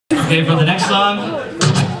Okay, for the next song,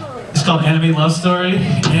 it's called Anime Love Story.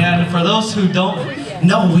 And for those who don't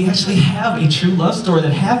know, we actually have a true love story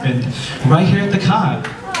that happened right here at the con.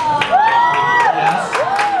 Yes,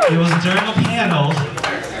 it was during a panel.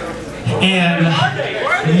 And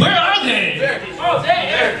where are they?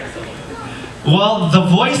 Well, the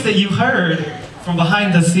voice that you heard from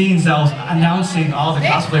behind the scenes that was announcing all the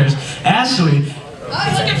cosplayers, Ashley. Oh,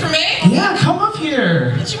 you looking for me? Yeah, come up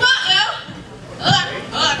here. What you want now? Hold on.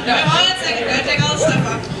 Wait 1 second. Gotta take all the stuff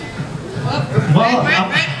off. Well,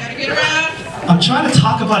 right. Gotta get around. I'm trying to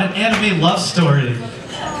talk about an anime love story.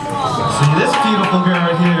 See, this beautiful girl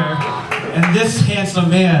right here, and this handsome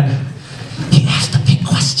man, he asked a big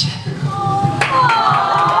question.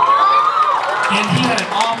 And he had it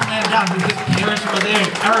all planned out. His parents were there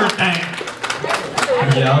and everything.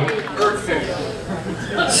 Yep.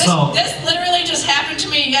 So this literally just happened to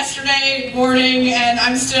me yesterday morning, and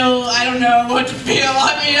I don't know what to feel.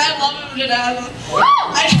 I mean, I love him to death.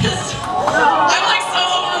 I'm like so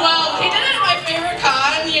overwhelmed. He did it at my favorite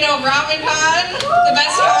con, you know, Ramencon, the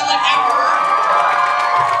best con like ever.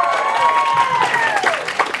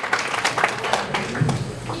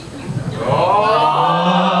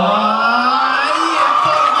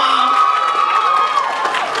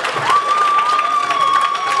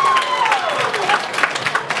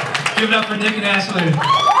 Give it up for Nick and Ashley.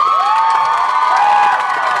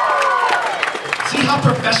 See how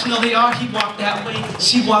professional they are? He walked that way,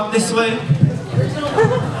 she walked this way.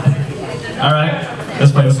 Alright,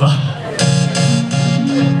 let's play this song.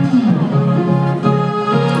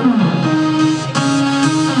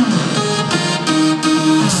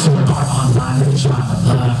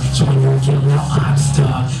 Join your guild, now I'm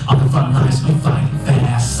stuck on the front lines, we fighting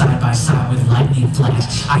fast, side by side with lightning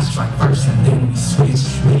flash. I strike first and then we switch,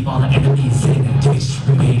 leave all the enemies in a ditch.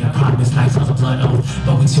 We made a promise, nights on the blood oath,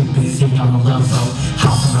 but we too busy on the love boat.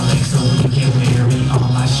 House on our legs so we can get weary, on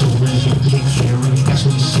my shoulders you get carried.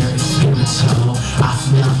 Actually share is spiritual, I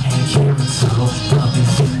smell and Kirito. Love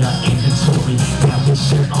is in the inventory, that we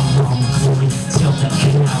share all wrong glory. Till the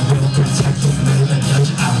end I will protect you, through the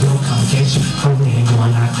dungeon I will come get you. Only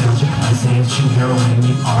one I found you, present you heroine,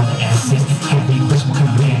 you are the essence. Heavy wish will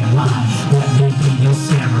command mine, let me be your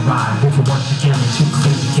samurai. We can work together to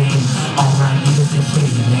clear the game. All I need is to hear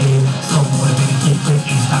your name. So motivated, get quick,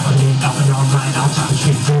 ain't stop a lead. Up and all right, I'll try to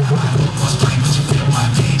treat you right. What's playing, but you feel my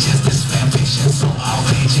pages. This fanfiction so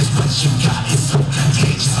outrageous. What you got is so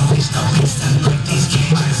contagious. Unleash the beast and break these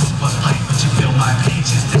cages. What's playing, but you feel my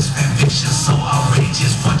pages. This fanfiction so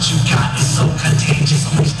outrageous. What you got is so contagious.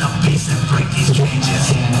 Unleash the beast and break these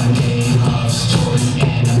cages. Anime love story,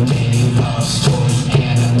 anime love story,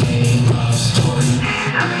 anime love story,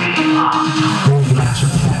 anime love story. Moving out your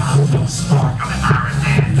path with no spark, I'm an Iron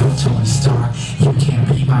Man, no Tony Stark. You can't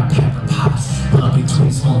be my Pepper Pots. Love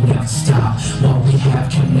between will never stop. What we have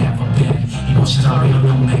can never bend. Emotions are real,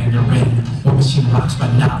 no Mandarin. War machine rocks,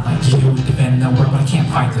 but not like you. Defend the world, but I can't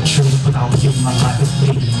fight the truth. Without you, my life is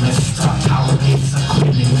meaningless. Dark Tower gates are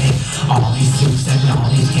queenly lit. All these suits and all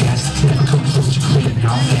these gadgets never come close to creating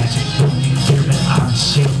our magic. Don't need fear and iron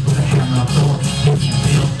shield with a hammer of Thor. You can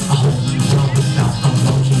build a whole new world without the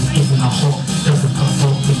Lokis. Even a hole doesn't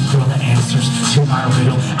provoke me. Girl, the answers to my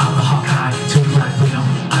riddle. I'm a Hawkeye to the right widow.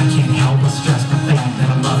 I can't help but stress the fact that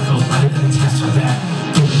a love goes better than a test for that.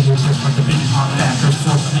 Giving you just like the biggest heart factor.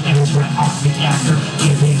 Source of the energy right off me after.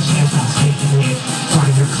 Give me a chance, I'm taking it.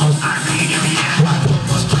 Find your clothes, I read every act. My book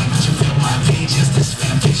was plain, but you feel my pages. This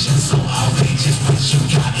fanfiction so outrageous. What you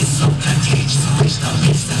got is so contagious. Unleash the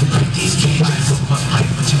beast and break these cages. My book was plain,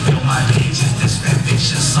 but you feel my pages. This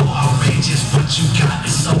fanfiction so outrageous. What you got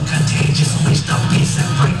is so contagious. Unleash the beast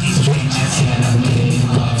and break these cages.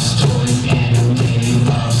 Anime love story, anime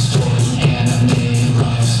love story, anime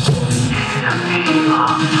love story, anime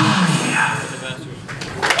love story.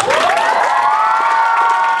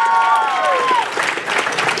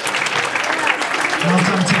 Now it's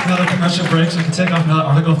time to take another commercial break so we can take off another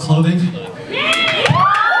article of clothing.